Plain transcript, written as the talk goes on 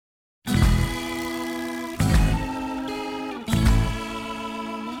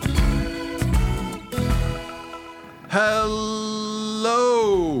Hello,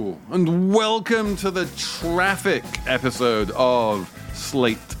 and welcome to the traffic episode of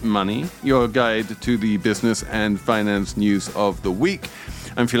Slate Money, your guide to the business and finance news of the week.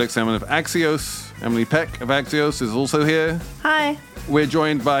 I'm Felix Salmon of Axios. Emily Peck of Axios is also here. Hi. We're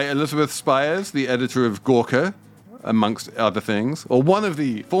joined by Elizabeth Spires, the editor of Gawker, amongst other things, or one of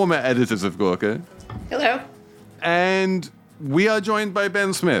the former editors of Gawker. Hello. And we are joined by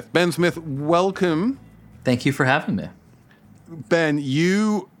Ben Smith. Ben Smith, welcome. Thank you for having me. Ben,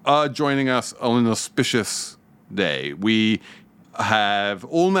 you are joining us on an auspicious day. We have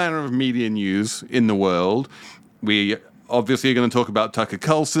all manner of media news in the world. We obviously are going to talk about Tucker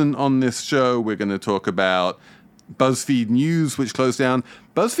Carlson on this show. We're going to talk about BuzzFeed News, which closed down.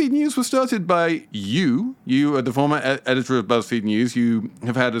 BuzzFeed News was started by you. You are the former editor of BuzzFeed News. You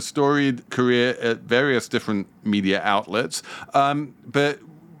have had a storied career at various different media outlets. But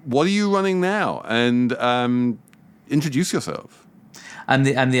what are you running now? And introduce yourself. I'm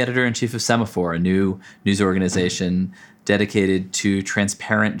the editor-in-chief of Semaphore, a new news organization dedicated to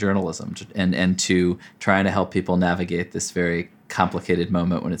transparent journalism and to trying to help people navigate this very complicated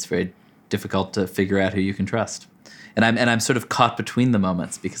moment when it's very difficult to figure out who you can trust. And I'm sort of caught between the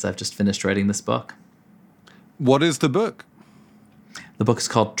moments because I've just finished writing this book. What is the book? The book is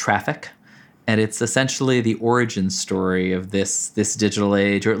called Traffic. And it's essentially the origin story of this digital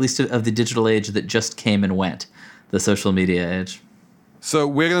age, or at least of the digital age that just came and went, the social media age. So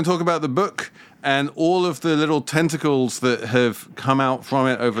we're going to talk about the book and all of the little tentacles that have come out from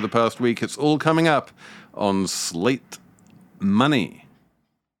it over the past week. It's all coming up on Slate Money.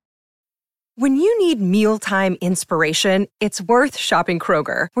 When you need mealtime inspiration, it's worth shopping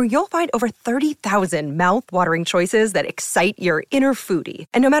Kroger, where you'll find over 30,000 mouth-watering choices that excite your inner foodie.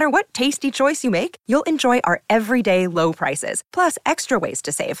 And no matter what tasty choice you make, you'll enjoy our everyday low prices, plus extra ways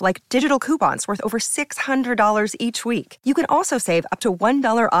to save, like digital coupons worth over $600 each week. You can also save up to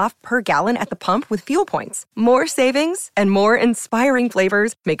 $1 off per gallon at the pump with fuel points. More savings and more inspiring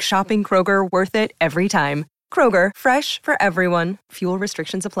flavors make shopping Kroger worth it every time. Kroger, fresh for everyone. Fuel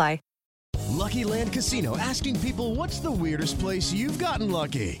restrictions apply. Lucky Land Casino, asking people, what's the weirdest place you've gotten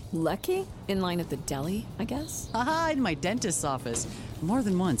lucky? Lucky? In line at the deli, I guess? Aha, in my dentist's office. More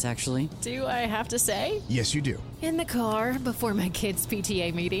than once, actually. Do I have to say? Yes, you do. In the car before my kids'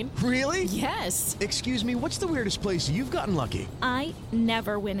 PTA meeting. Really? Yes. Excuse me, what's the weirdest place you've gotten lucky? I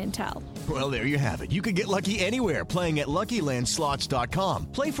never win and tell. Well, there you have it. You can get lucky anywhere, playing at LuckyLandSlots.com.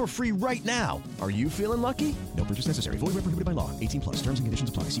 Play for free right now. Are you feeling lucky? No purchase necessary. Void where prohibited by law. 18+. Terms and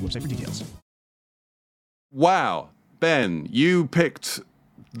conditions apply. See website for details. Wow. Ben, you picked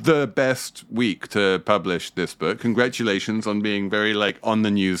the best week to publish this book. Congratulations on being very, on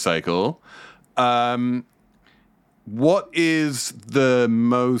the news cycle. What is the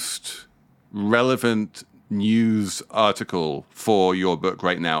most relevant news article for your book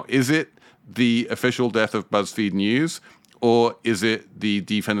right now? Is it the official death of BuzzFeed News, or is it the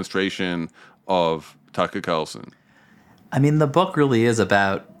defenestration of Tucker Carlson? I mean, the book really is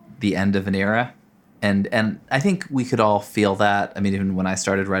about the end of an era. And I think we could all feel that. I mean, even when I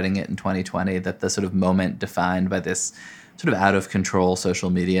started writing it in 2020, that the sort of moment defined by this sort of out of control social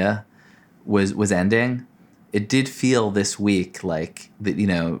media was ending. It did feel this week like that,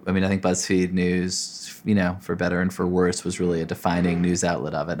 I think BuzzFeed News, for better and for worse, was really a defining news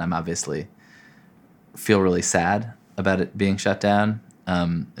outlet of it. And I'm obviously feel really sad about it being shut down,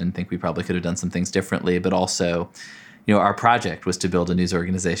 and think we probably could have done some things differently, but also, our project was to build a news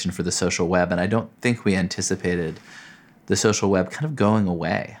organization for the social web, and I don't think we anticipated the social web kind of going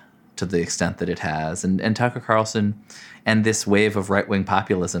away to the extent that it has. And Tucker Carlson and this wave of right-wing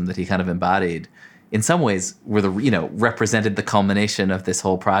populism that he kind of embodied, in some ways, were represented the culmination of this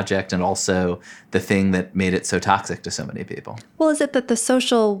whole project, and also the thing that made it so toxic to so many people. Well, is it that the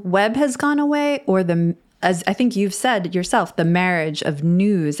social web has gone away, or as I think you've said yourself, the marriage of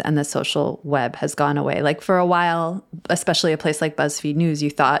news and the social web has gone away? Like, for a while, especially a place like BuzzFeed News, you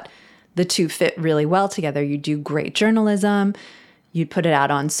thought the two fit really well together. You do great journalism, you'd put it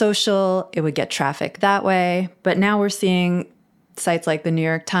out on social, it would get traffic that way. But now we're seeing sites like the New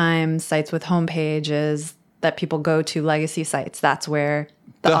York Times, sites with homepages that people go to, legacy sites. That's where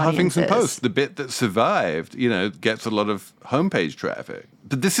the audience Huffington is. Post, the bit that survived, gets a lot of homepage traffic.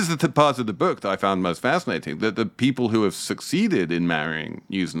 But this is the part of the book that I found most fascinating, that the people who have succeeded in marrying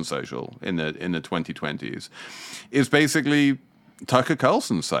news and social in the 2020s is basically Tucker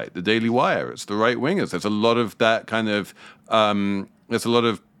Carlson's site, the Daily Wire. It's the right-wingers. There's a lot of that kind of there's a lot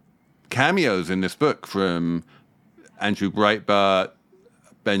of cameos in this book from Andrew Breitbart,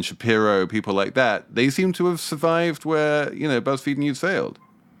 Ben Shapiro, people like that. They seem to have survived where, BuzzFeed News failed.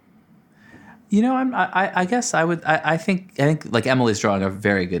 I guess I think like Emily's drawing a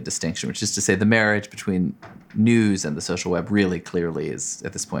very good distinction, which is to say the marriage between news and the social web really clearly is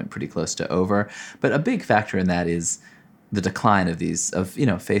at this point pretty close to over. But a big factor in that is the decline of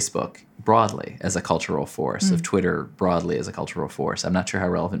Facebook broadly as a cultural force, of Twitter broadly as a cultural force. I'm not sure how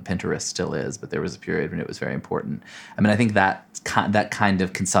relevant Pinterest still is, but there was a period when it was very important. I mean, I think that kind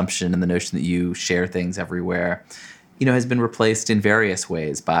of consumption and the notion that you share things everywhere, has been replaced in various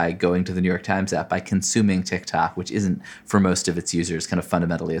ways by going to the New York Times app, by consuming TikTok, which isn't for most of its users kind of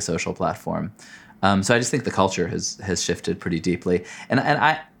fundamentally a social platform. So I just think the culture has shifted pretty deeply. And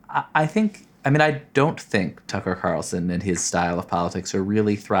I think, I don't think Tucker Carlson and his style of politics are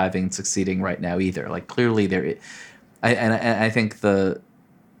really thriving and succeeding right now either. Like clearly I think the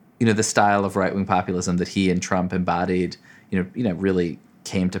style of right-wing populism that he and Trump embodied, really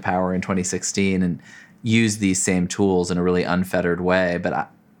came to power in 2016 and use these same tools in a really unfettered way. But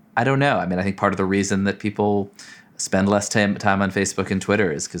I don't know. I think part of the reason that people spend less time on Facebook and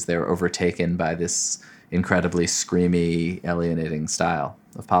Twitter is because they're overtaken by this incredibly screamy, alienating style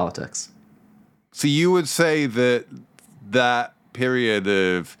of politics. So you would say that period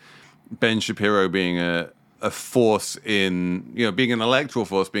of Ben Shapiro being a force in, being an electoral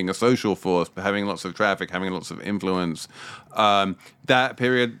force, being a social force, but having lots of traffic, having lots of influence, that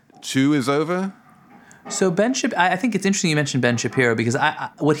period too is over? So I think it's interesting you mentioned Ben Shapiro because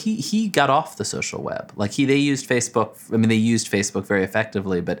he got off the social web. Like they used Facebook. They used Facebook very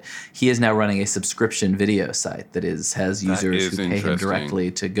effectively, but he is now running a subscription video site that has users who pay him directly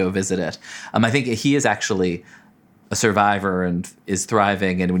to go visit it. I think he is actually a survivor and is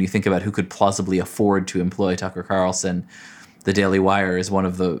thriving. And when you think about who could plausibly afford to employ Tucker Carlson, the Daily Wire is one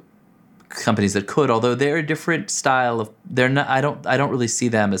of the companies that could. Although they're a different style of. They're not. I don't really see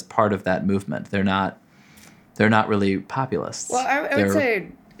them as part of that movement. They're not really populists. Well, I would say,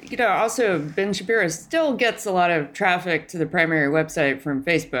 also Ben Shapiro still gets a lot of traffic to the primary website from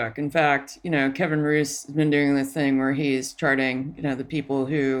Facebook. In fact, Kevin Roose has been doing this thing where he's charting, the people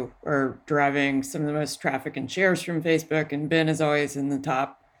who are driving some of the most traffic and shares from Facebook, and Ben is always in the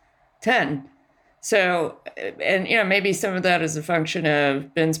top 10. So, and, maybe some of that is a function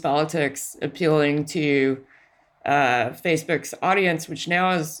of Ben's politics appealing to Facebook's audience, which now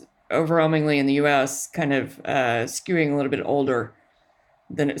is overwhelmingly in the U.S. kind of skewing a little bit older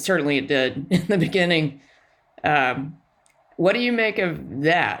than it did in the beginning. What do you make of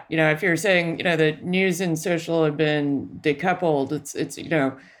that? If you're saying, that news and social have been decoupled, it's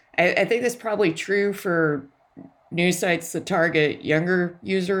I think that's probably true for news sites that target younger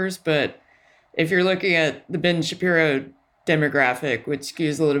users. But if you're looking at the Ben Shapiro demographic, which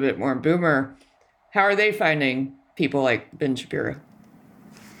skews a little bit more boomer, how are they finding people like Ben Shapiro?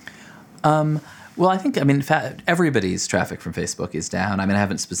 Well, I think, in fact, everybody's traffic from Facebook is down. I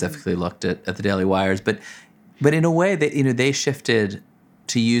haven't specifically looked at the Daily Wires, but in a way that, they shifted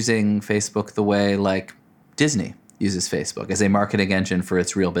to using Facebook the way like Disney uses Facebook, as a marketing engine for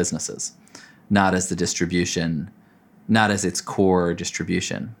its real businesses, not as the distribution, not as its core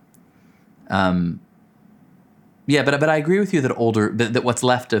distribution. Yeah, but I agree with you that that what's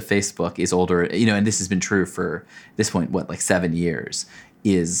left of Facebook is older, and this has been true for this point, 7 years,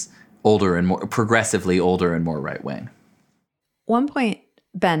 is older and more progressively older and more right wing. One point,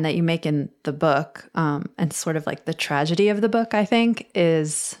 Ben, that you make in the book, and sort of like the tragedy of the book, I think,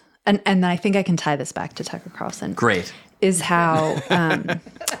 is, and I think I can tie this back to Tucker Carlson. Great. Is how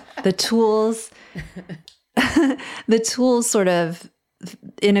the tools sort of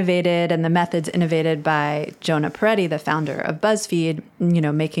innovated and the methods innovated by Jonah Peretti, the founder of BuzzFeed,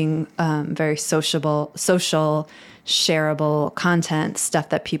 making very social, shareable content, stuff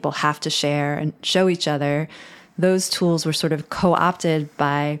that people have to share and show each other. Those tools were sort of co-opted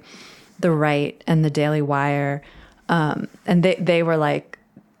by the right and the Daily Wire. And they were like,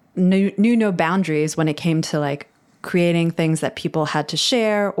 knew no boundaries when it came to like creating things that people had to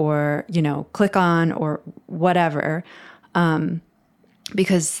share or, click on or whatever.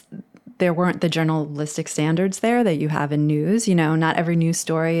 Because there weren't the journalistic standards there that you have in news. Not every news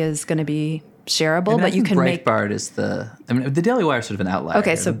story is going to be shareable, but you can Breitbart is the Daily Wire is sort of an outlier.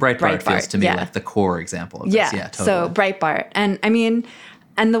 Okay, so Breitbart feels to me like the core example of this. Yeah, totally. So Breitbart. And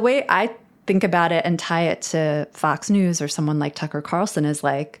and the way I think about it and tie it to Fox News or someone like Tucker Carlson is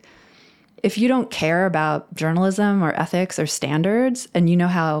like, if you don't care about journalism or ethics or standards, and you know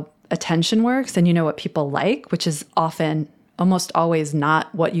how attention works and you know what people like, which is often almost always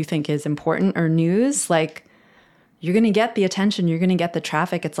not what you think is important or news, like you're going to get the attention, you're going to get the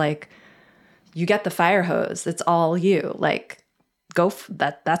traffic. It's like, you get the fire hose. It's all you. Like,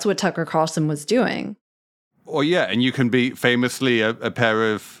 that's what Tucker Carlson was doing. Or yeah, and you can be famously a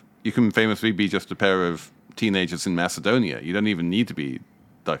pair of You can famously be just a pair of teenagers in Macedonia. You don't even need to be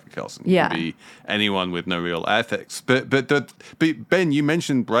Tucker Carlson. You can be anyone with no real ethics. But Ben, you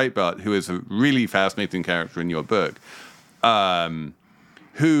mentioned Breitbart, who is a really fascinating character in your book,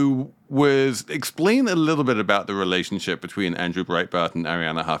 who was explain a little bit about the relationship between Andrew Breitbart and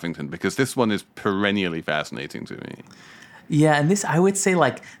Arianna Huffington, because this one is perennially fascinating to me. Yeah, and this, I would say,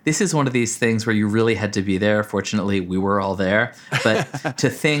 like, this is one of these things where you really had to be there. Fortunately, we were all there. But to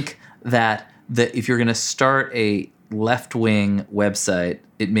think that if you're going to start a left-wing website,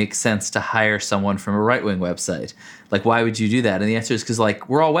 it makes sense to hire someone from a right-wing website. Like, why would you do that? And the answer is because, like,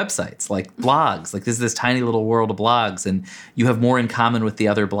 we're all websites, like blogs. Like, this is this tiny little world of blogs, and you have more in common with the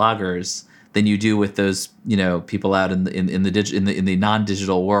other bloggers than you do with those, you know, people out in the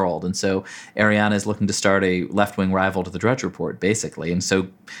non-digital world. And so Arianna is looking to start a left-wing rival to the Drudge Report, basically. And so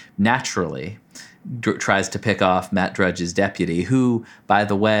naturally tries to pick off Matt Drudge's deputy, who, by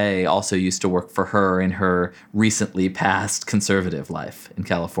the way, also used to work for her in her recently passed conservative life in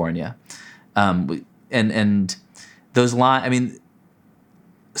California. And those lines, I mean,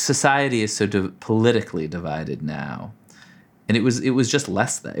 society is so politically divided now. And it was just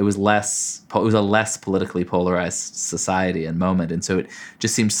less that. It was a less politically polarized society and moment. And so it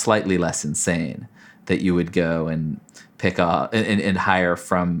just seemed slightly less insane that you would go and pick off and hire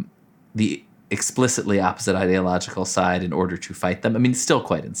from the explicitly opposite ideological side in order to fight them. I mean, it's still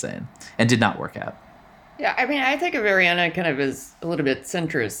quite insane and did not work out. Yeah, I mean, I think of Arianna kind of as a little bit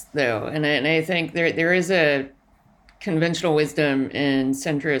centrist, though. And I think there is a conventional wisdom in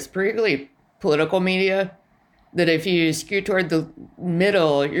centrist, particularly political media, that if you skew toward the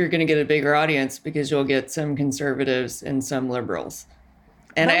middle, you're going to get a bigger audience because you'll get some conservatives and some liberals.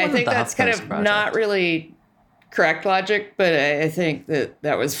 And I think that's kind of not really correct logic, but I think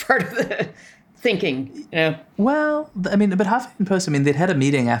that was part of the thinking, you know? Well, I mean, but Huffington Post, I mean, they'd had a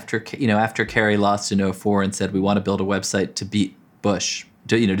meeting after Kerry lost in 2004 and said, we want to build a website to beat Bush,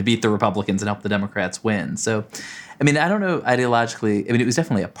 to beat the Republicans and help the Democrats win. So, I mean, I don't know ideologically, I mean, it was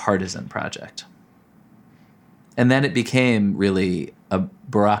definitely a partisan project. And then it became really a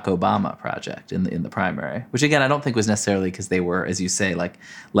Barack Obama project in the primary, which again, I don't think was necessarily because they were, as you say, like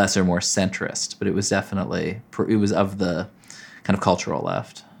less or more centrist, but it was definitely, it was of the kind of cultural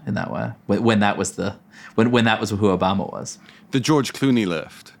left in that way. When that was who Obama was. The George Clooney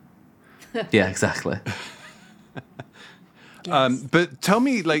left. Yeah, exactly. Yes. But tell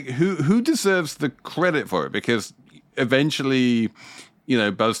me, like, who deserves the credit for it? Because eventually, you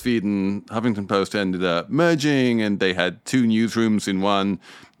know, BuzzFeed and Huffington Post ended up merging, and they had two newsrooms in one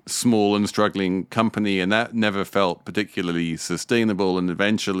small and struggling company, and that never felt particularly sustainable. And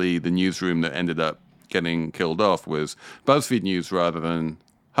eventually, the newsroom that ended up getting killed off was BuzzFeed News rather than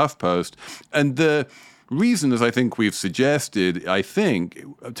HuffPost. And the reason, as I think we've suggested,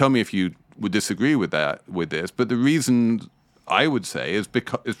 tell me if you would disagree with this, but the reason I would say is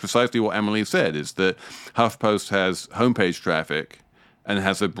precisely what Emily said, is that HuffPost has homepage traffic and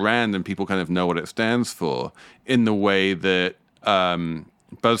has a brand, and people kind of know what it stands for, in the way that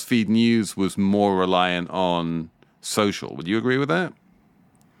BuzzFeed News was more reliant on social. Would you agree with that?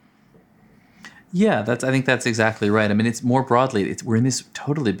 Yeah, I think that's exactly right. I mean, it's more broadly, we're in this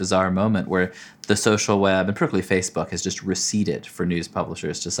totally bizarre moment where the social web, and particularly Facebook, has just receded for news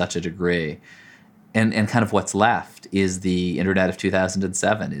publishers to such a degree. And kind of what's left is the internet of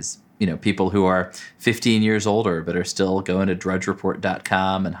 2007, is, you know, people who are 15 years older but are still going to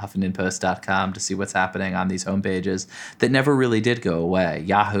drudgereport.com and huffingtonpost.com to see what's happening on these homepages that never really did go away.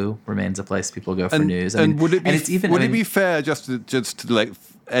 Yahoo remains a place people go for news. Would it be fair, just to like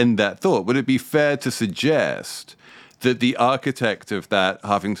end that thought, would it be fair to suggest that the architect of that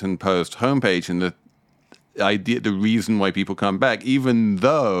Huffington Post homepage and the reason why people come back, even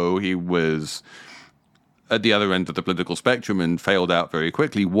though he was at the other end of the political spectrum and failed out very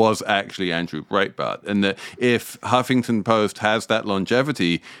quickly, was actually Andrew Breitbart? And that if Huffington Post has that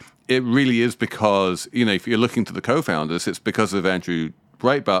longevity, it really is because, you know, if you're looking to the co-founders, it's because of Andrew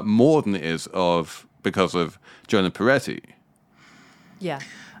Breitbart more than it is because of Jonah Peretti. Yeah.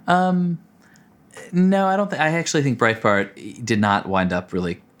 No, I don't think. I actually think Breitbart did not wind up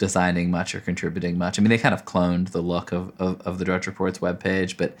really designing much or contributing much. I mean, they kind of cloned the look of the Drudge Report's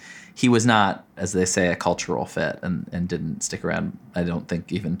webpage, but he was not, as they say, a cultural fit, and didn't stick around, I don't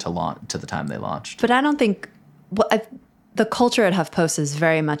think, even to the time they launched. But I don't think the culture at HuffPost is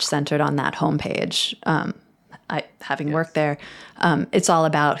very much centered on that homepage. Having worked there, it's all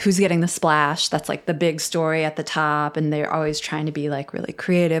about who's getting the splash. That's like the big story at the top, and they're always trying to be like really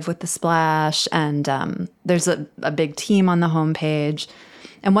creative with the splash. And there's a big team on the homepage.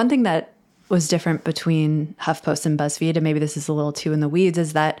 And one thing that was different between HuffPost and BuzzFeed, and maybe this is a little too in the weeds,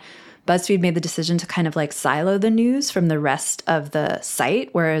 is that BuzzFeed made the decision to kind of like silo the news from the rest of the site,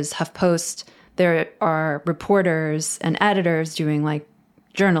 whereas HuffPost, there are reporters and editors doing like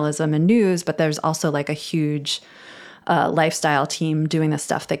journalism and news, but there's also like a huge lifestyle team doing the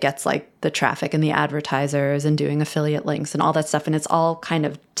stuff that gets like the traffic and the advertisers and doing affiliate links and all that stuff. And it's all kind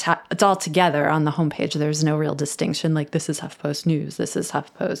of, it's all together on the homepage. There's no real distinction. Like this is HuffPost News, this is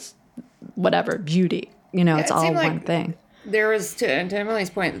HuffPost, whatever, beauty, it's all one thing. There was, to Emily's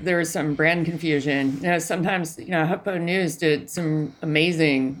point, there was some brand confusion. Sometimes, HuffPo News did some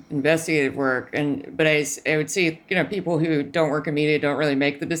amazing investigative work, but I would see, people who don't work in media, don't really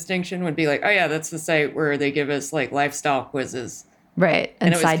make the distinction, would be like, oh yeah, that's the site where they give us like lifestyle quizzes. Right.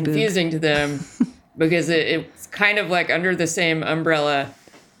 And it was confusing to them because it's kind of like under the same umbrella,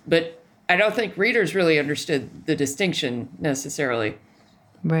 but I don't think readers really understood the distinction necessarily.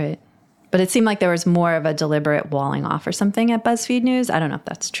 Right. But it seemed like there was more of a deliberate walling off or something at BuzzFeed News. I don't know if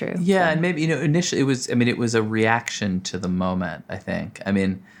that's true. Yeah, and maybe, initially it was a reaction to the moment, I think.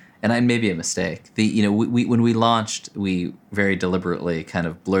 And I maybe a mistake. When we launched, we very deliberately kind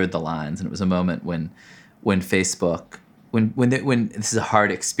of blurred the lines, and it was a moment when Facebook, when this is a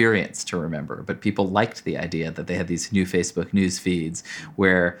hard experience to remember, but people liked the idea that they had these new Facebook news feeds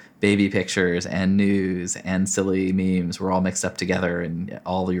where baby pictures and news and silly memes were all mixed up together and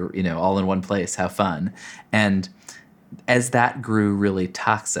all in one place. How fun! And as that grew really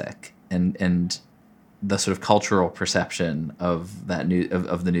toxic and the sort of cultural perception of that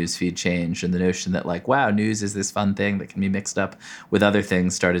of the news feed changed, and the notion that like, wow, news is this fun thing that can be mixed up with other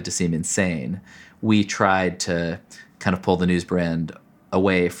things started to seem insane. We tried to kind of pull the news brand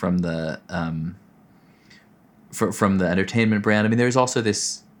away from the from the entertainment brand. There's also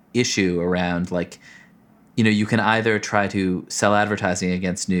this issue around like, you can either try to sell advertising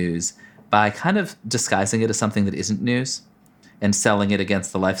against news by kind of disguising it as something that isn't news and selling it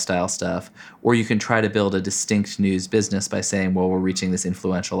against the lifestyle stuff, or you can try to build a distinct news business by saying, well, we're reaching this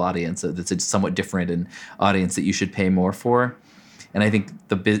influential audience that's a somewhat different an audience that you should pay more for. And I think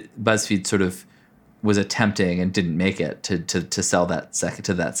the BuzzFeed sort of was attempting and didn't make it to sell that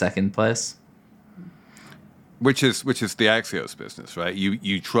second place. Which is the Axios business, right?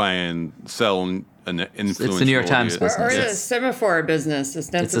 You try and sell an influential. It's the New York Times business. Or the Semaphore business,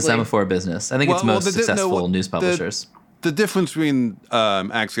 ostensibly. It's the Semaphore business. I think it's most successful news publishers. The difference between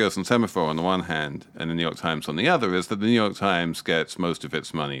Axios and Semaphore on the one hand and the New York Times on the other is that the New York Times gets most of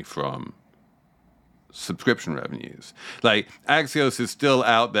its money from subscription revenues. Like Axios is still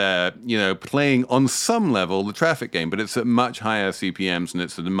out there, playing on some level the traffic game, but it's at much higher CPMs and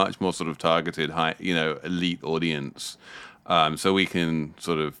it's at a much more sort of targeted, high, elite audience. So we can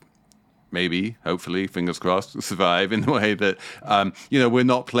sort of maybe, hopefully, fingers crossed, survive in the way that we're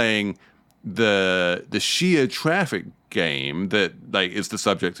not playing the sheer traffic game that like is the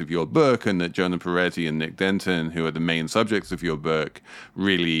subject of your book, and that Jonah Peretti and Nick Denton, who are the main subjects of your book,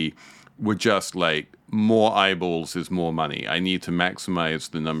 really were just like, more eyeballs is more money. I need to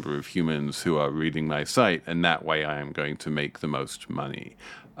maximize the number of humans who are reading my site, and that way I am going to make the most money,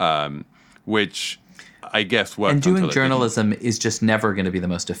 which I guess worked. And doing journalism is just never going to be the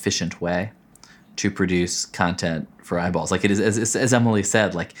most efficient way to produce content for eyeballs. Like it is, as Emily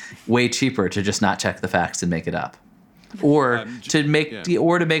said, like way cheaper to just not check the facts and make it up. Or to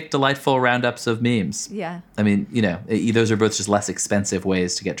make delightful roundups of memes. Yeah. Those are both just less expensive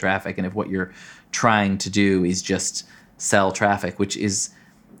ways to get traffic. And if what you're trying to do is just sell traffic, which is,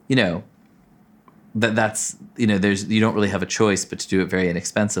 that's you don't really have a choice but to do it very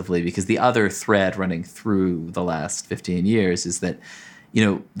inexpensively, because the other thread running through the last 15 years is that,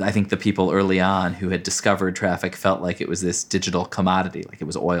 I think the people early on who had discovered traffic felt like it was this digital commodity, like it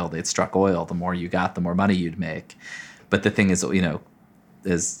was oil. They'd struck oil. The more you got, the more money you'd make. But the thing is,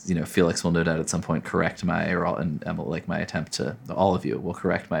 Felix will no doubt at some point correct and Emma, like my attempt to, all of you will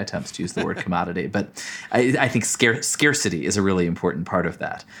correct my attempts to use the word commodity. But I think scarcity is a really important part of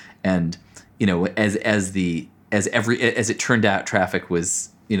that. And, as it turned out, traffic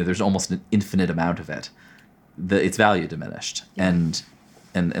was, there's almost an infinite amount of it. Its value diminished. Yeah.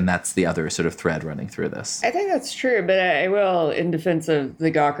 And that's the other sort of thread running through this. I think that's true, but I will, in defense of the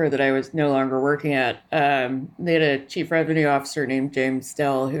Gawker that I was no longer working at, they had a chief revenue officer named James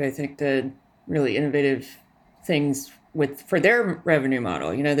Dell, who I think did really innovative things for their revenue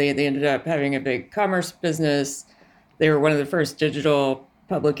model. They ended up having a big commerce business. They were one of the first digital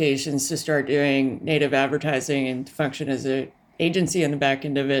publications to start doing native advertising and to function as an agency on the back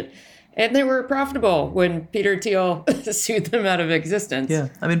end of it. And they were profitable when Peter Thiel sued them out of existence. Yeah,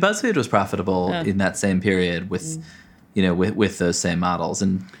 BuzzFeed was profitable in that same period with those same models.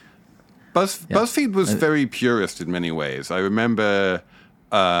 And BuzzFeed was very purist in many ways. I remember,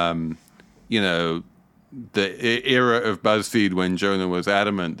 you know, the era of BuzzFeed when Jonah was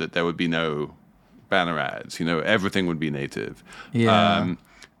adamant that there would be no banner ads. You know, everything would be native. Yeah.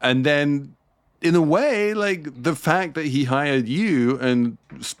 And then, in a way, like the fact that he hired you and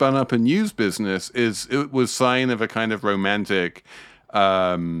spun up a news business it was sign of a kind of romantic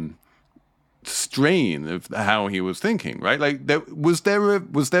strain of how he was thinking, right? Like, was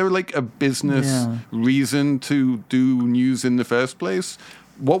there like a business reason to do news in the first place?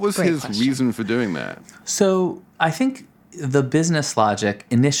 What was his reason for doing that? So I think the business logic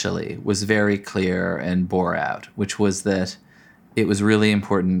initially was very clear and bore out, which was that it was really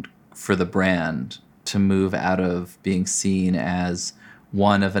important for the brand to move out of being seen as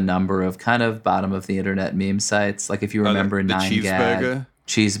one of a number of kind of bottom of the internet meme sites. Like if you remember the 9gag,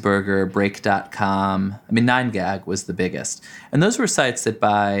 Cheeseburger, Break.com. I mean, 9gag was the biggest. And those were sites that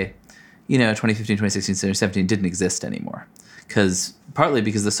by, 2015, 2016, 2017 didn't exist anymore. Partly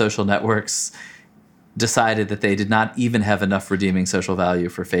because the social networks decided that they did not even have enough redeeming social value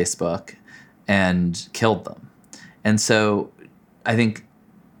for Facebook and killed them. And so I think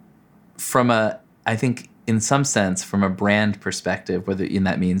in some sense, from a brand perspective, and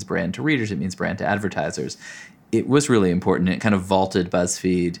that means brand to readers, it means brand to advertisers, it was really important. It kind of vaulted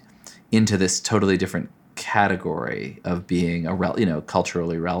BuzzFeed into this totally different category of being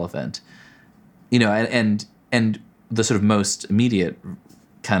culturally relevant. And the sort of most immediate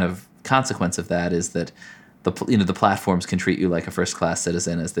kind of consequence of that is that the platforms can treat you like a first-class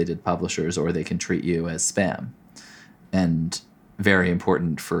citizen as they did publishers, or they can treat you as spam. And very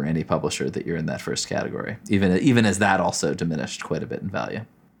important for any publisher that you're in that first category, even as that also diminished quite a bit in value.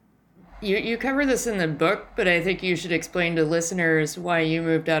 You cover this in the book, but I think you should explain to listeners why you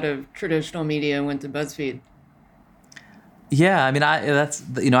moved out of traditional media and went to BuzzFeed. Yeah, I mean, I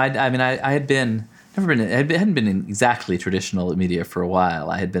hadn't been in exactly traditional media for a while.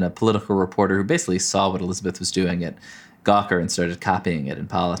 I had been a political reporter who basically saw what Elizabeth was doing at Gawker and started copying it in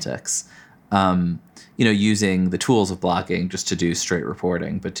politics. Using the tools of blogging just to do straight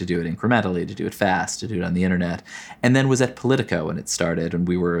reporting, but to do it incrementally, to do it fast, to do it on the internet. And then was at Politico when it started, and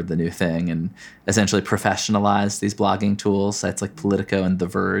we were the new thing, and essentially professionalized these blogging tools. Sites like Politico and The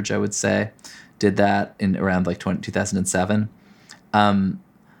Verge, I would say, did that in around like 2007. And,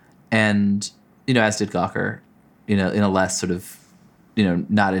 as did Gawker, in a less sort of,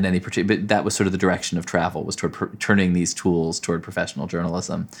 not in any particular, but that was sort of the direction of travel, was toward turning these tools toward professional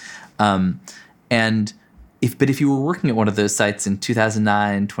journalism. But if you were working at one of those sites in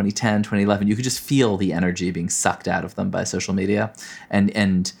 2009, 2010, 2011, you could just feel the energy being sucked out of them by social media.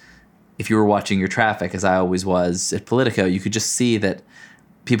 And if you were watching your traffic, as I always was at Politico, you could just see that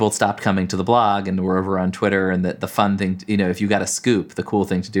people stopped coming to the blog and were over on Twitter, and that the fun thing, if you got a scoop, the cool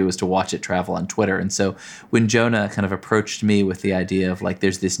thing to do was to watch it travel on Twitter. And so when Jonah kind of approached me with the idea of like,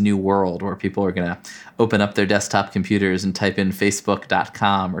 there's this new world where people are going to open up their desktop computers and type in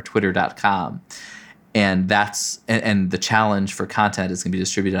facebook.com or twitter.com, and the challenge for content is going to be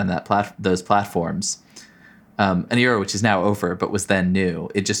distributed on those platforms, an era which is now over but was then new,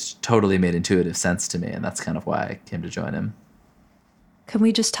 it just totally made intuitive sense to me, and that's kind of why I came to join him. Can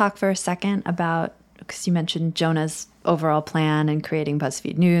we just talk for a second about, because you mentioned Jonah's overall plan in creating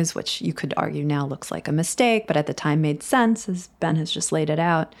BuzzFeed News, which you could argue now looks like a mistake, but at the time made sense, as Ben has just laid it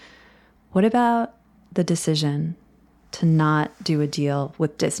out. What about the decision to not do a deal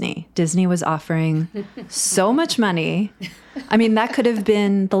with Disney? Disney was offering so much money. I mean, that could have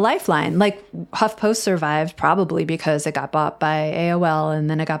been the lifeline. Like, HuffPost survived probably because it got bought by AOL, and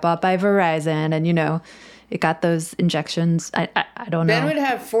then it got bought by Verizon, and, it got those injections. I don't know. Ben would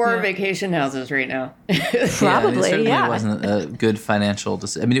have 4 vacation houses right now. Probably, It wasn't a good financial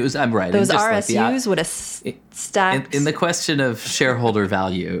decision. I mean, I'm right. Those RSUs would have stacked. In the question of shareholder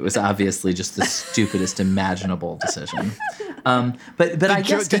value, it was obviously just the stupidest imaginable decision. But I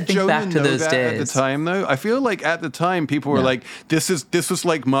guess to think back to those days. At the time, though, I feel like at the time people were like, this was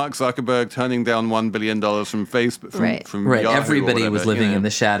like Mark Zuckerberg turning down $1 billion from Facebook. From right. Yahoo, Everybody was living in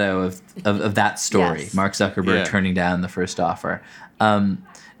the shadow of that story. Yes. Mark Zuckerberg turning down the first offer.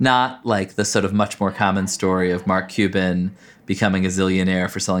 Not like the sort of much more common story of Mark Cuban becoming a zillionaire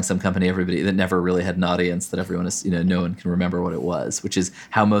for selling some company that never really had an audience, that everyone is, no one can remember what it was, which is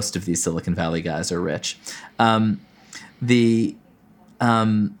how most of these Silicon Valley guys are rich. I mean,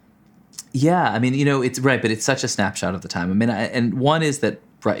 it's right, but it's such a snapshot of the time. I mean, and one is that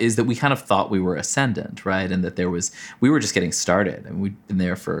we kind of thought we were ascendant, right? And that we were just getting started, and I'd been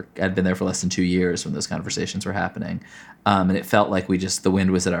there for less than 2 years when those conversations were happening. And it felt like the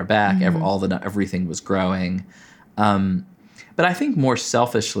wind was at our back. Mm-hmm. Everything was growing. But But I think more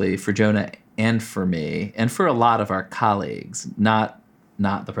selfishly for Jonah and for me and for a lot of our colleagues, not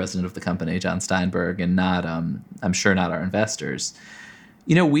the president of the company, John Steinberg, and not, I'm sure not our investors,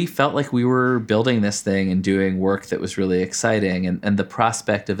 we felt like we were building this thing and doing work that was really exciting. And the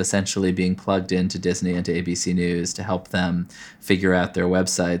prospect of essentially being plugged into Disney and to ABC News to help them figure out their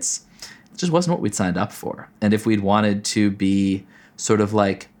websites just wasn't what we'd signed up for. And if we'd wanted to be sort of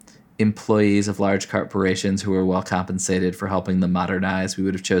like employees of large corporations who were well compensated for helping them modernize, we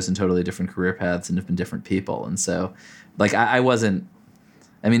would have chosen totally different career paths and have been different people. And so, like,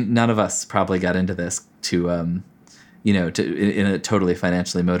 none of us probably got into this to in a totally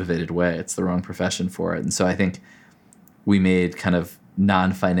financially motivated way. It's the wrong profession for it. And so I think we made kind of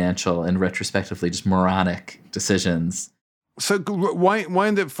non-financial and retrospectively just moronic decisions. So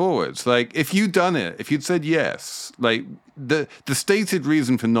wind it forwards. Like, if you'd done it, if you'd said yes, like the stated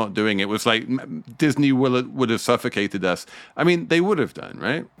reason for not doing it was like Disney would have suffocated us. I mean, they would have done,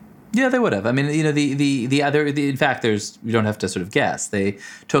 right? Yeah, they would have. I mean, in fact, we don't have to sort of guess. They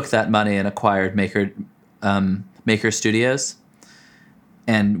took that money and acquired Maker Studios,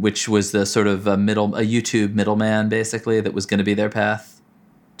 and which was the sort of a YouTube middleman, basically, that was going to be their path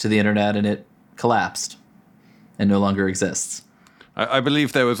to the internet, and it collapsed and no longer exists. I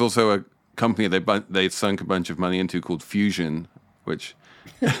believe there was also a company they sunk a bunch of money into called Fusion, which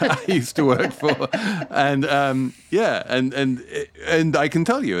I used to work for, and and I can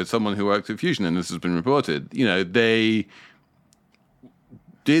tell you, as someone who worked at Fusion, and this has been reported, they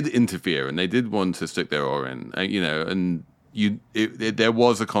did interfere and they did want to stick their oar in, and there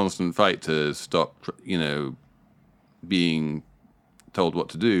was a constant fight to stop, being told what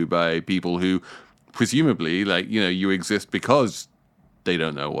to do by people who presumably, like, you exist because they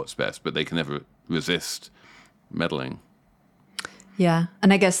don't know what's best, but they can never resist meddling. Yeah.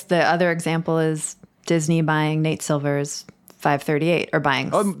 And I guess the other example is Disney buying Nate Silver's 538 or buying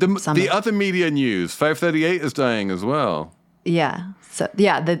the other media news. 538 is dying as well. Yeah. So,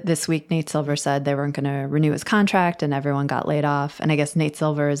 this week Nate Silver said they weren't going to renew his contract and everyone got laid off. And I guess Nate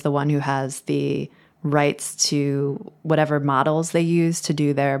Silver is the one who has the rights to whatever models they use to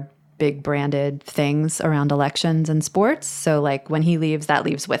do their big branded things around elections and sports. So, like, when he leaves, that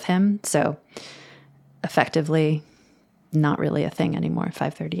leaves with him. So, effectively, not really a thing anymore,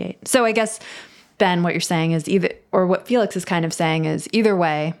 538. So, I guess, Ben, what you're saying is what Felix is kind of saying is either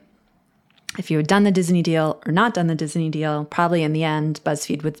way, if you had done the Disney deal or not done the Disney deal, probably in the end,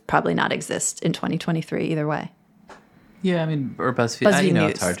 BuzzFeed would probably not exist in 2023 either way. Yeah, I mean, or BuzzFeed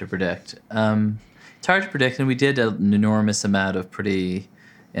News. It's hard to predict. It's hard to predict, and we did an enormous amount of pretty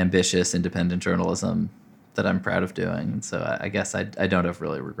ambitious independent journalism that I'm proud of doing. And so I guess I don't have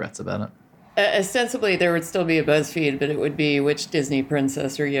really regrets about it. Ostensibly, there would still be a BuzzFeed, but it would be which Disney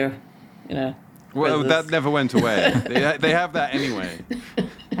princess are you, Well, that never went away. They have that anyway.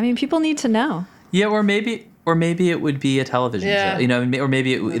 I mean, people need to know. Yeah, or maybe it would be a television show, or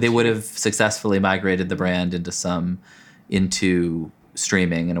maybe they would have successfully migrated the brand into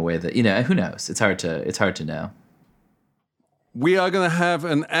streaming in a way that, who knows? It's hard to know. We are going to have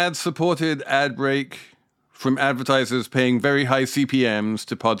an ad-supported ad break from advertisers paying very high CPMs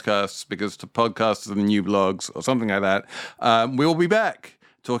to podcasts because podcasts are the new blogs or something like that. We'll be back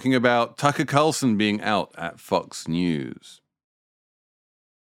talking about Tucker Carlson being out at Fox News.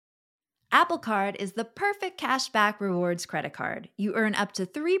 Apple Card is the perfect cashback rewards credit card. You earn up to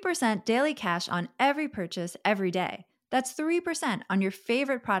 3% daily cash on every purchase every day. That's 3% on your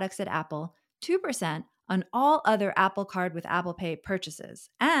favorite products at Apple, 2% on all other Apple Card with Apple Pay purchases,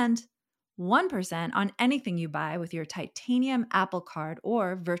 and 1% on anything you buy with your titanium Apple Card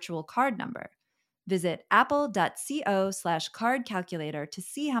or virtual card number. Visit apple.co/card calculator to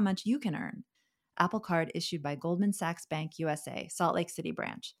see how much you can earn. Apple Card issued by Goldman Sachs Bank USA, Salt Lake City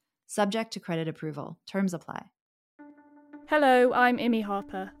branch. Subject to credit approval. Terms apply. Hello, I'm Imi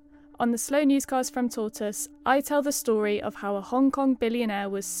Harper. On the Slow Newscast from Tortoise, I tell the story of how a Hong Kong billionaire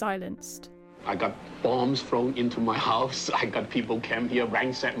was silenced. I got bombs thrown into my house. I got people came here,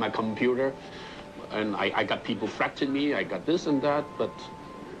 ransacked my computer. And I got people threatening me. I got this and that, but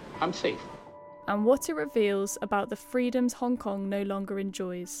I'm safe. And what it reveals about the freedoms Hong Kong no longer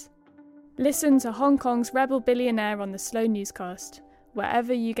enjoys. Listen to Hong Kong's rebel billionaire on the Slow Newscast,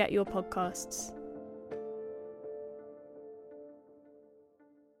 wherever you get your podcasts.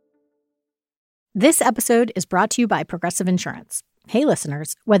 This episode is brought to you by Progressive Insurance. Hey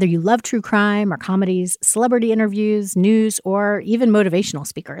listeners, whether you love true crime or comedies, celebrity interviews, news, or even motivational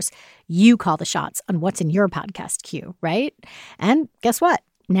speakers, you call the shots on what's in your podcast queue, right? And guess what?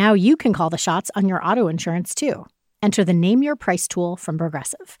 Now you can call the shots on your auto insurance too. Enter the Name Your Price tool from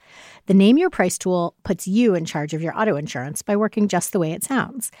Progressive. The Name Your Price tool puts you in charge of your auto insurance by working just the way it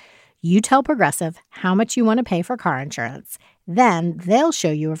sounds. You tell Progressive how much you want to pay for car insurance. Then they'll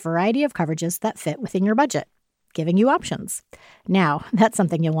show you a variety of coverages that fit within your budget, giving you options. Now, that's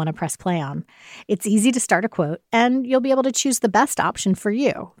something you'll want to press play on. It's easy to start a quote, and you'll be able to choose the best option for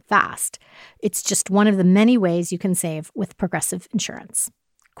you fast. It's just one of the many ways you can save with Progressive Insurance.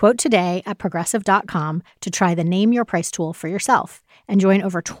 Quote today at Progressive.com to try the Name Your Price tool for yourself and join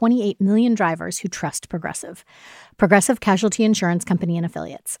over 28 million drivers who trust Progressive. Progressive Casualty Insurance Company and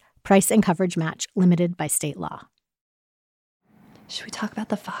Affiliates. Price and coverage match limited by state law. Should we talk about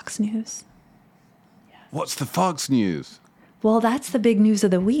the Fox News? What's the Fox News? Well, that's the big news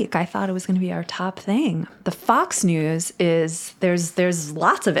of the week. I thought it was going to be our top thing. The Fox News is, there's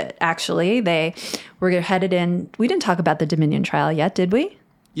lots of it, actually. They were headed in. We didn't talk about the Dominion trial yet, did we?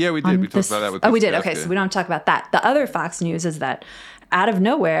 Yeah, we did. We talked about that with we did. Okay, so we don't talk about that. The other Fox News is that out of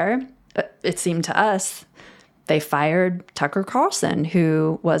nowhere, it seemed to us, they fired Tucker Carlson,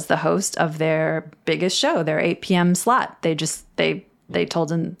 who was the host of their biggest show, their 8 p.m. slot. They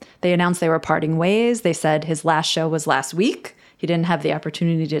told him, they announced they were parting ways. They said his last show was last week. He didn't have the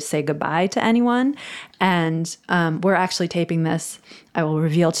opportunity to say goodbye to anyone. And we're actually taping this. I will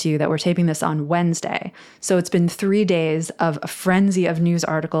reveal to you that we're taping this on Wednesday. So it's been 3 days of a frenzy of news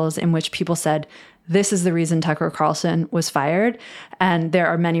articles in which people said, this is the reason Tucker Carlson was fired. And there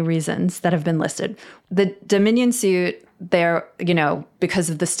are many reasons that have been listed. The Dominion suit, because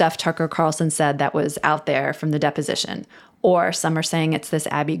of the stuff Tucker Carlson said that was out there from the deposition. Or some are saying it's this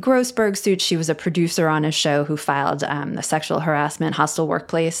Abby Grossberg suit. She was a producer on a show who filed a sexual harassment, hostile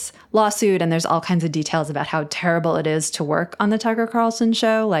workplace lawsuit. And there's all kinds of details about how terrible it is to work on the Tucker Carlson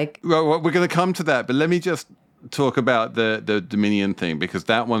show. Well, we're going to come to that, but let me just talk about the Dominion thing, because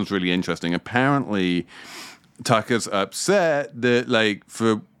that one's really interesting. Apparently, Tucker's upset that,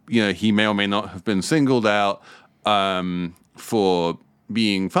 he may or may not have been singled out for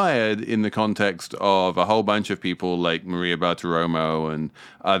being fired in the context of a whole bunch of people like Maria Bartiromo and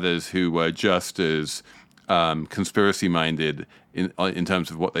others who were just as conspiracy-minded in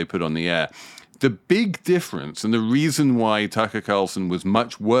terms of what they put on the air. The big difference, and the reason why Tucker Carlson was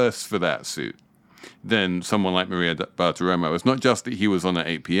much worse for that suit than someone like Maria Bartiromo, is not just that he was on at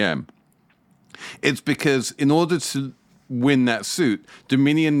 8 p.m. It's because in order to win that suit,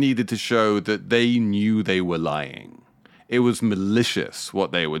 Dominion needed to show that they knew they were lying. It was malicious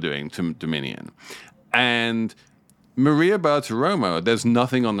what they were doing to Dominion. And Maria Bartiromo, there's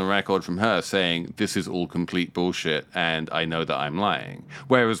nothing on the record from her saying this is all complete bullshit and I know that I'm lying.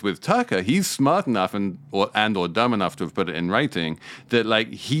 Whereas with Tucker, he's smart enough or dumb enough to have put it in writing that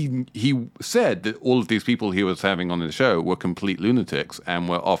he said that all of these people he was having on the show were complete lunatics and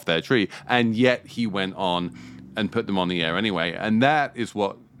were off their tree. And yet he went on and put them on the air anyway. And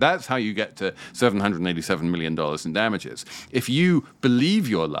that's how you get to $787 million in damages. If you believe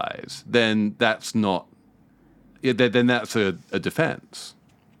your lies, then that's not. Then that's a defense.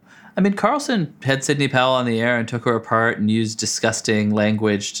 I mean, Carlson had Sidney Powell on the air and took her apart and used disgusting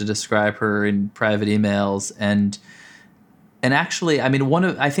language to describe her in private emails. And actually, I mean,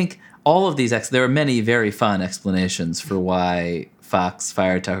 I think all of these, there are many very fun explanations for why Fox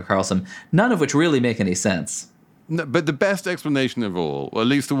fired Tucker Carlson, none of which really make any sense. No, but the best explanation of all, or at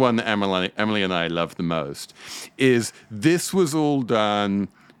least the one that Emily and I love the most, is this was all done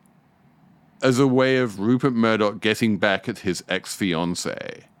as a way of Rupert Murdoch getting back at his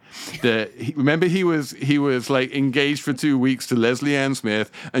ex-fiancée. Remember, he was engaged for 2 weeks to Leslie Ann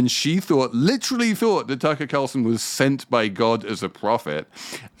Smith, and she literally thought that Tucker Carlson was sent by God as a prophet.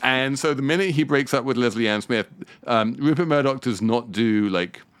 And so the minute he breaks up with Leslie Ann Smith, Rupert Murdoch does not do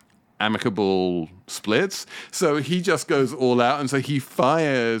amicable splits. So he just goes all out, and so he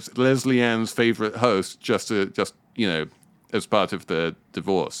fires Leslie Ann's favorite host just as part of the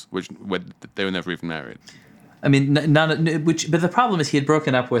divorce, they were never even married. I mean, but the problem is he had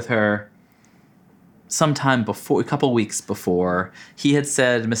broken up with her sometime before, a couple weeks before. He had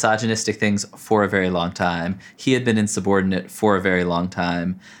said misogynistic things for a very long time. He had been insubordinate for a very long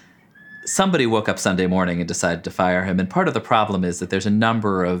time. Somebody woke up Sunday morning and decided to fire him. And part of the problem is that there's a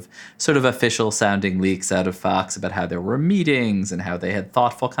number of sort of official-sounding leaks out of Fox about how there were meetings and how they had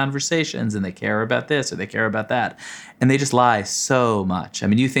thoughtful conversations and they care about this or they care about that. And they just lie so much. I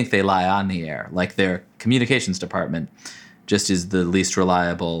mean, you think they lie on the air, like their communications department just is the least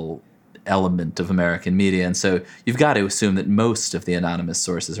reliable element of American media. And so you've got to assume that most of the anonymous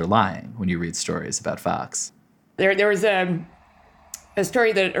sources are lying when you read stories about Fox. There was a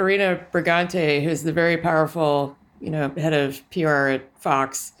story that Irina Brigante, who's the very powerful, head of PR at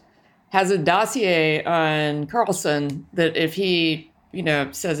Fox, has a dossier on Carlson that if he,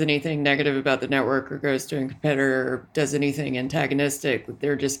 says anything negative about the network or goes to a competitor or does anything antagonistic, that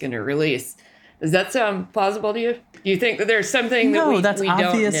they're just going to release. Does that sound plausible to you? Do you think that there's something that we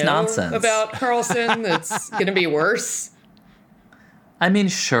don't know nonsense about Carlson that's going to be worse? I mean,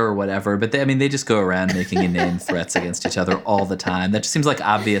 sure, whatever. But they just go around making inane threats against each other all the time. That just seems like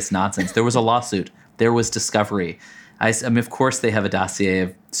obvious nonsense. There was a lawsuit. There was discovery. I mean, of course, they have a dossier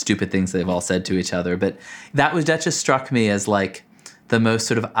of stupid things they've all said to each other. But that just struck me as like the most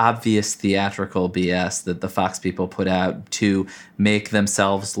sort of obvious theatrical BS that the Fox people put out to make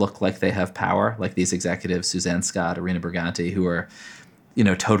themselves look like they have power, like these executives, Suzanne Scott, Irina Briganti, who are,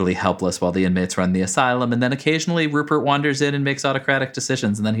 totally helpless while the inmates run the asylum. And then occasionally Rupert wanders in and makes autocratic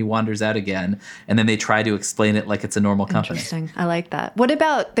decisions, and then he wanders out again. And then they try to explain it like it's a normal company. Interesting. I like that. What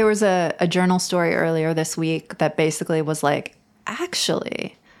about, there was a journal story earlier this week that basically was like,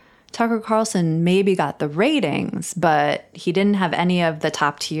 actually, Tucker Carlson maybe got the ratings, but he didn't have any of the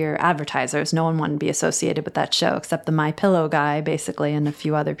top tier advertisers. No one wanted to be associated with that show except the MyPillow guy, basically, and a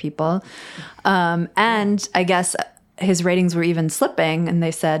few other people. And I guess his ratings were even slipping, and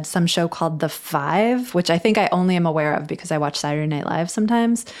they said some show called The Five, which I think I only am aware of because I watch Saturday Night Live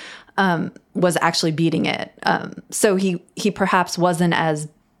sometimes, was actually beating it. So he perhaps wasn't as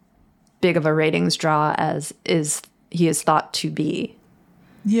big of a ratings draw as he is thought to be.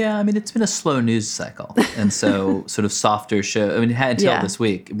 Yeah, I mean, it's been a slow news cycle. And so sort of softer show, until this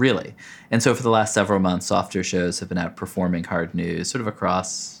week, really. And so for the last several months, softer shows have been outperforming hard news sort of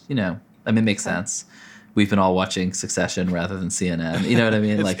across, it makes sense. We've been all watching Succession rather than CNN. You know what I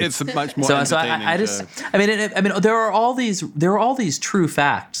mean? It's a much more entertaining show. There are all these true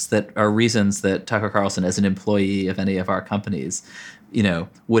facts that are reasons that Tucker Carlson, as an employee of any of our companies,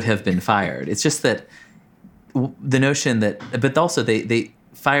 would have been fired. It's just that the notion that, but also they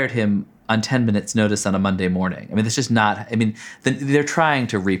fired him on 10 minutes notice on a Monday morning. It's just not, they're trying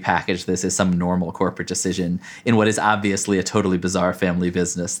to repackage this as some normal corporate decision in what is obviously a totally bizarre family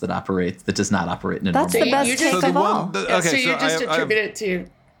business that does not operate in a normal way. That's the best take of all. So you just attribute it to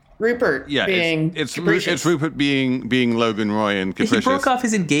Rupert being it's Rupert being Logan Roy and capricious. He broke off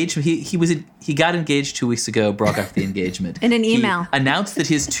his engagement. He got engaged 2 weeks ago, broke off the engagement. In an email. He announced that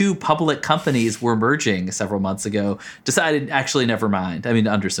his two public companies were merging several months ago, decided actually never mind.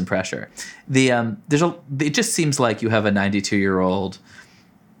 Under some pressure. It just seems like you have a 92-year-old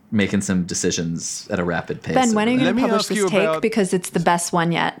making some decisions at a rapid pace. Ben, when are you going to publish this take? Because it's the best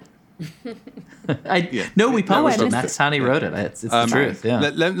one yet. We published it. Matt Tani wrote it. It's the truth.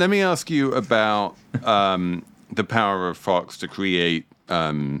 Yeah. Let me ask you about the power of Fox to create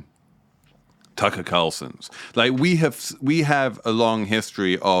Tucker Carlsons. Like we have a long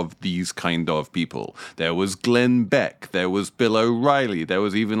history of these kind of people. There was Glenn Beck. There was Bill O'Reilly. There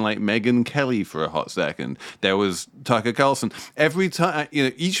was even like Megyn Kelly for a hot second. There was Tucker Carlson. Every time,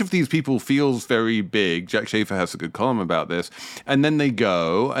 each of these people feels very big. Jack Schaefer has a good column about this. And then they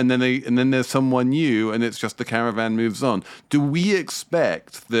go, and then there's someone new, and it's just the caravan moves on. Do we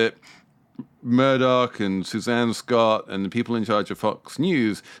expect that Murdoch and Suzanne Scott and the people in charge of Fox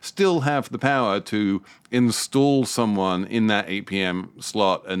News still have the power to install someone in that 8 p.m.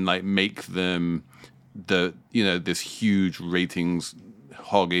 slot and like make them this huge ratings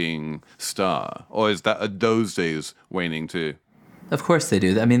hogging star? Or is that are those days waning too? Of course they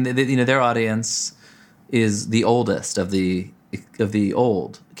do. Their audience is the oldest of the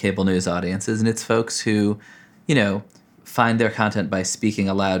old cable news audiences, and it's folks who, find their content by speaking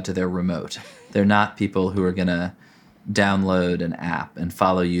aloud to their remote. They're not people who are going to download an app and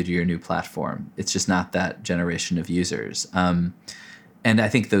follow you to your new platform. It's just not that generation of users. And I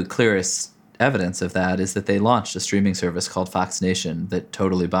think the clearest evidence of that is that they launched a streaming service called Fox Nation that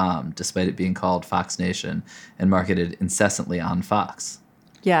totally bombed, despite it being called Fox Nation and marketed incessantly on Fox.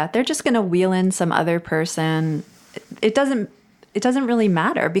 Yeah, they're just going to wheel in some other person. It doesn't really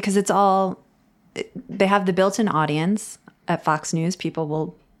matter because they have the built-in audience at Fox News. People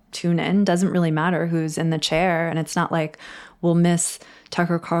will tune in. Doesn't really matter who's in the chair. And it's not like we'll miss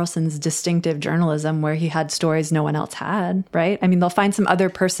Tucker Carlson's distinctive journalism where he had stories no one else had, right? They'll find some other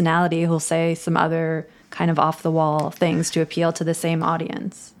personality who'll say some other kind of off-the-wall things to appeal to the same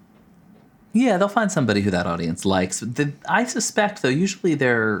audience. Yeah, they'll find somebody who that audience likes. I suspect, though, usually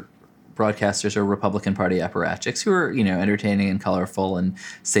they're broadcasters or Republican Party apparatchiks who are, entertaining and colorful and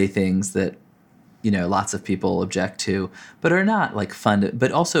say things that lots of people object to, but are not like fun,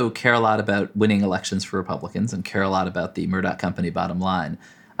 but also care a lot about winning elections for Republicans and care a lot about the Murdoch Company bottom line.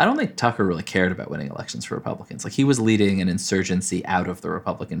 I don't think Tucker really cared about winning elections for Republicans. Like, he was leading an insurgency out of the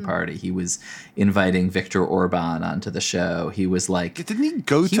Republican Party. He was inviting Viktor Orban onto the show. He was like, didn't he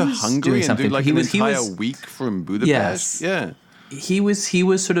go to Hungary and do like an entire week from Budapest? Yes. Yeah. He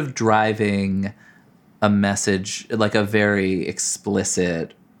was sort of driving a message, like a very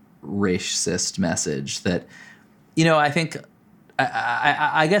explicit racist message that, you know, I think,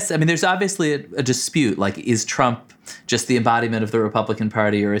 I guess, I mean, there's obviously a dispute. Like, is Trump just the embodiment of the Republican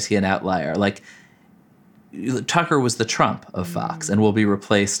Party, or is he an outlier? Like, Tucker was the Trump of Fox and will be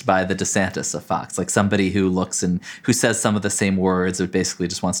replaced by the DeSantis of Fox, like somebody who looks and who says some of the same words but basically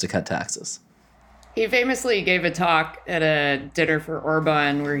just wants to cut taxes. He famously gave a talk at a dinner for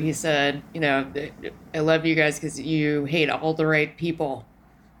Orban where he said, you know, I love you guys because you hate all the right people.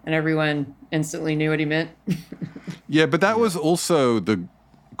 And everyone instantly knew what he meant. Yeah, but that was also the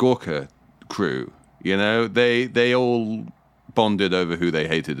Gorka crew. You know, they all bonded over who they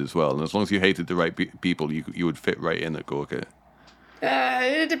hated as well. And as long as you hated the right people, you would fit right in at Gorka.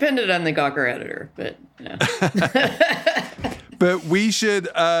 It depended on the Gawker editor, but, you know. But we should...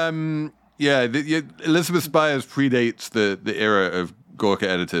 Elizabeth Spires predates the era of Gorka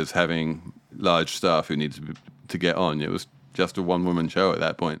editors having large staff who need to get on. It was just a one-woman show at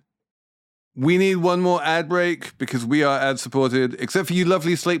that point. We need one more ad break because we are ad-supported, except for you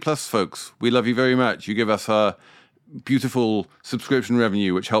lovely Slate Plus folks. We love you very much. You give us our beautiful subscription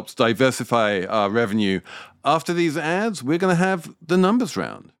revenue, which helps diversify our revenue. After these ads, we're going to have the numbers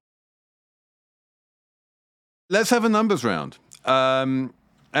round. Let's have a numbers round.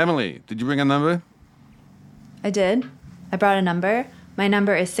 Emily, did you bring a number? I did. I brought a number. My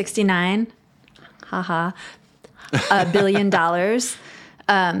number is 69. $1 billion.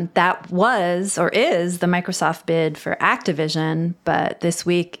 That was or is the Microsoft bid for Activision, but this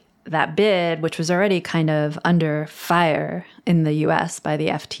week that bid, which was already kind of under fire in the U.S. by the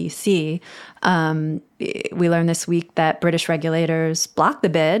FTC, we learned this week that British regulators blocked the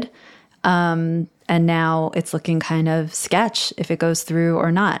bid, and now it's looking kind of sketch if it goes through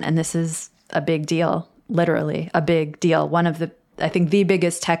or not. And this is a big deal, literally a big deal. One of the, I think, the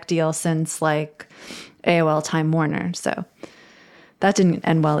biggest tech deal since like AOL Time Warner. So that didn't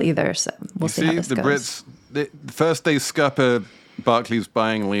end well either. So we'll see how this goes. Brits, first they scupper Barclays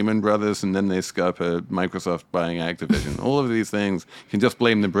buying Lehman Brothers, and then they scupper Microsoft buying Activision. All of these things, you can just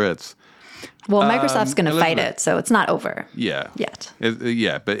blame the Brits. Well, Microsoft's going to fight it, so it's not over. Yeah. Yet.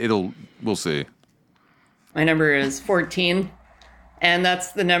 But we'll see. My number is 14. And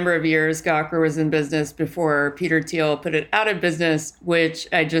that's the number of years Gawker was in business before Peter Thiel put it out of business, which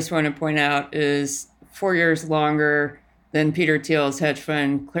I just want to point out is 4 years longer than Peter Thiel's hedge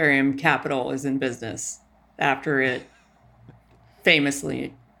fund Clarion Capital is in business after it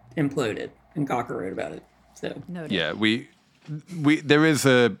famously imploded, and Gawker wrote about it. So noted. Yeah, there is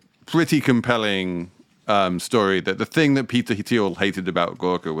a pretty compelling story that the thing that Peter Thiel hated about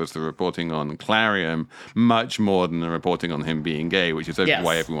Gawker was the reporting on Clarion much more than the reporting on him being gay, which is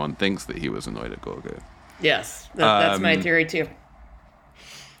why everyone thinks that he was annoyed at Gawker. Yes, that's my theory too.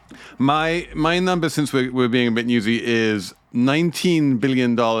 My number, since we're being a bit newsy, is $19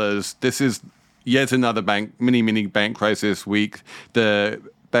 billion. This is yet another mini bank crisis week. The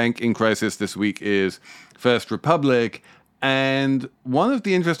bank in crisis this week is First Republic. And one of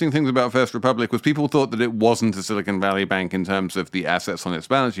the interesting things about First Republic was people thought that it wasn't a Silicon Valley bank in terms of the assets on its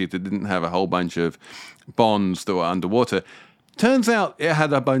balance sheet. It didn't have a whole bunch of bonds that were underwater. Turns out it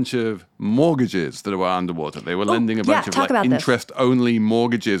had a bunch of mortgages that were underwater. They were lending a bunch of interest-only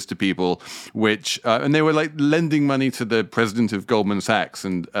mortgages to people, which and they were like lending money to the president of Goldman Sachs,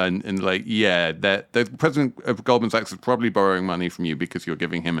 and the president of Goldman Sachs is probably borrowing money from you because you're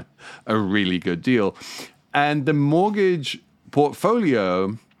giving him a really good deal. And the mortgage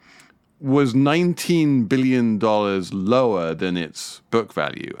portfolio was $19 billion lower than its book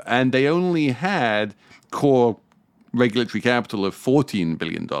value. And they only had core regulatory capital of $14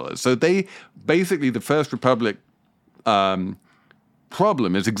 billion. So they basically, the First Republic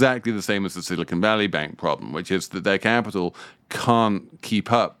problem is exactly the same as the Silicon Valley Bank problem, which is that their capital can't keep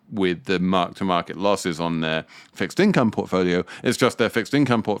up with the mark-to-market losses on their fixed income portfolio. It's just their fixed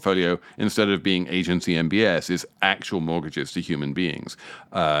income portfolio, instead of being agency MBS, is actual mortgages to human beings.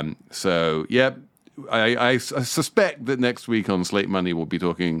 I suspect that next week on Slate Money we'll be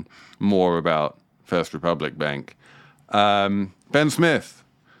talking more about First Republic Bank. Ben Smith,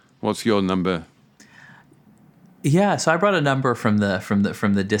 what's your number? Yeah, so I brought a number from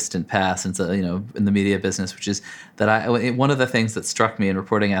the distant past, and so, in the media business, which is that one of the things that struck me in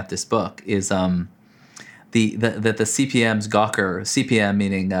reporting out this book is that the CPM's Gawker, CPM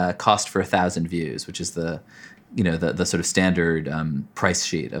meaning cost for 1,000 views, which is the the sort of standard price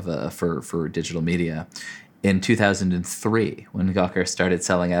sheet for digital media. In 2003, when Gawker started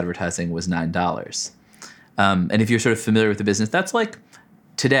selling advertising, was $9. And if you're sort of familiar with the business, that's like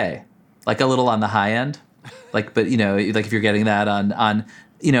today, like a little on the high end, but like if you're getting that on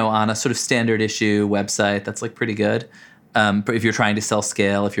a sort of standard issue website, that's like pretty good. But if you're trying to sell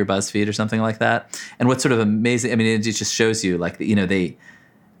scale, if you're BuzzFeed or something like that. And what's sort of amazing, I mean, it just shows you like,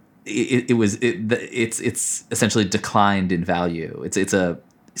 it's essentially declined in value. It's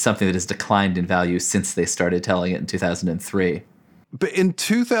something that has declined in value since they started telling it in 2003. But in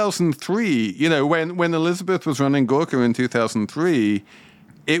 2003, when Elizabeth was running Gawker in 2003,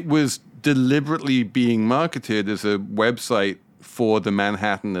 it was deliberately being marketed as a website for the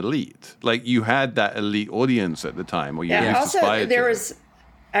Manhattan elite. Like, you had that elite audience at the time, or you at least aspired to. There was,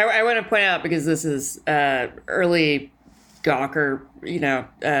 I want to point out, because this is early Gawker,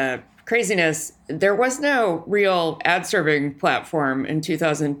 craziness. There was no real ad serving platform in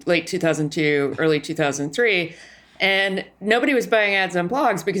late 2002, early 2003. And nobody was buying ads on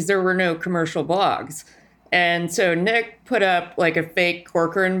blogs because there were no commercial blogs. And so Nick put up like a fake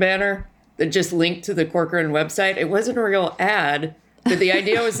Corcoran banner that just linked to the Corcoran website. It wasn't a real ad, but the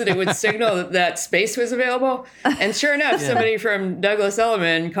idea was that it would signal that space was available. And sure enough, somebody from Douglas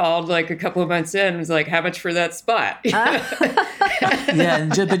Elliman called like a couple of months in and was like, how much for that spot? But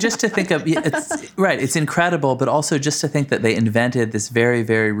just to think of, it's incredible, but also just to think that they invented this very,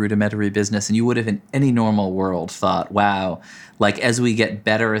 very rudimentary business, and you would have in any normal world thought, wow, like as we get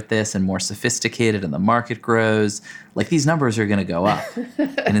better at this and more sophisticated and the market grows, like these numbers are going to go up.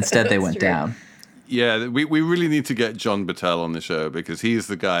 And instead they went down. Yeah, we really need to get John Battelle on the show, because he's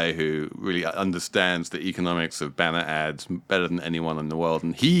the guy who really understands the economics of banner ads better than anyone in the world.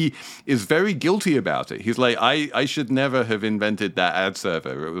 And he is very guilty about it. He's like, I should never have invented that ad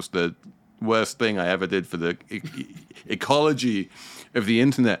server. It was the worst thing I ever did for the ecology of the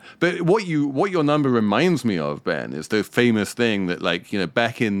internet. But what your number reminds me of, Ben, is the famous thing that,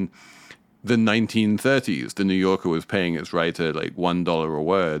 back in the 1930s, the New Yorker was paying its writer like $1 a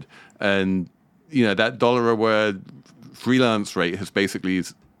word. And that $1 a word freelance rate has basically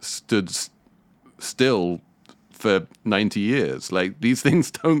stood still for 90 years. Like, these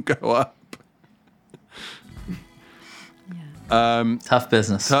things don't go up. Tough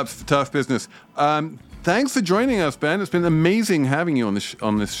business. Tough business. Thanks for joining us, Ben. It's been amazing having you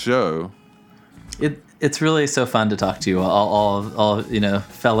on this show. It's really so fun to talk to you, all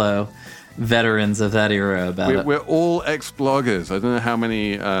fellow veterans of that era about it. We're all ex-bloggers. I don't know how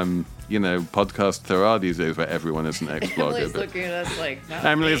many podcasts there are these days where everyone is an ex-blogger. Emily's looking at us like,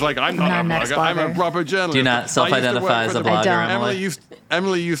 Emily's like, I'm not a blogger. I'm a proper journalist. Do you not self-identify as a blogger, Emily?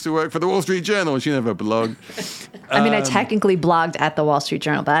 Emily used to work for the Wall Street Journal. She never blogged. I technically blogged at the Wall Street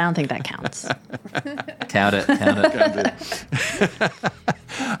Journal, but I don't think that counts. Count it.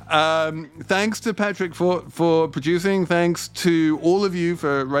 Thanks to Patrick for producing. Thanks to all of you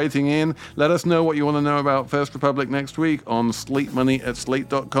for writing in. Let us know what you want to know about First Republic next week on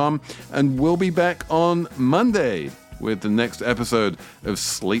slatemoney@slate.com. And we'll be back on Monday with the next episode of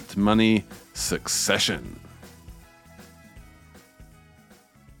Slate Money Succession.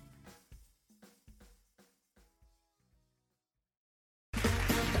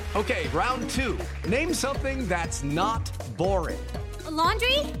 Okay, round two. Name something that's not boring. A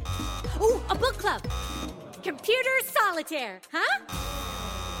laundry? Ooh, a book club. Computer solitaire, huh?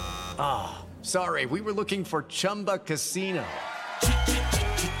 Ah, sorry, we were looking for Chumba Casino.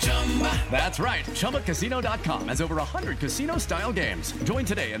 That's right, ChumbaCasino.com has over 100 casino-style games. Join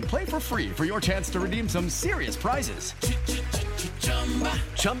today and play for free for your chance to redeem some serious prizes.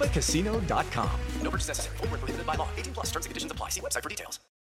 ChumbaCasino.com. No purchase necessary. Void where prohibited by law. 18+ terms and conditions apply. See website for details.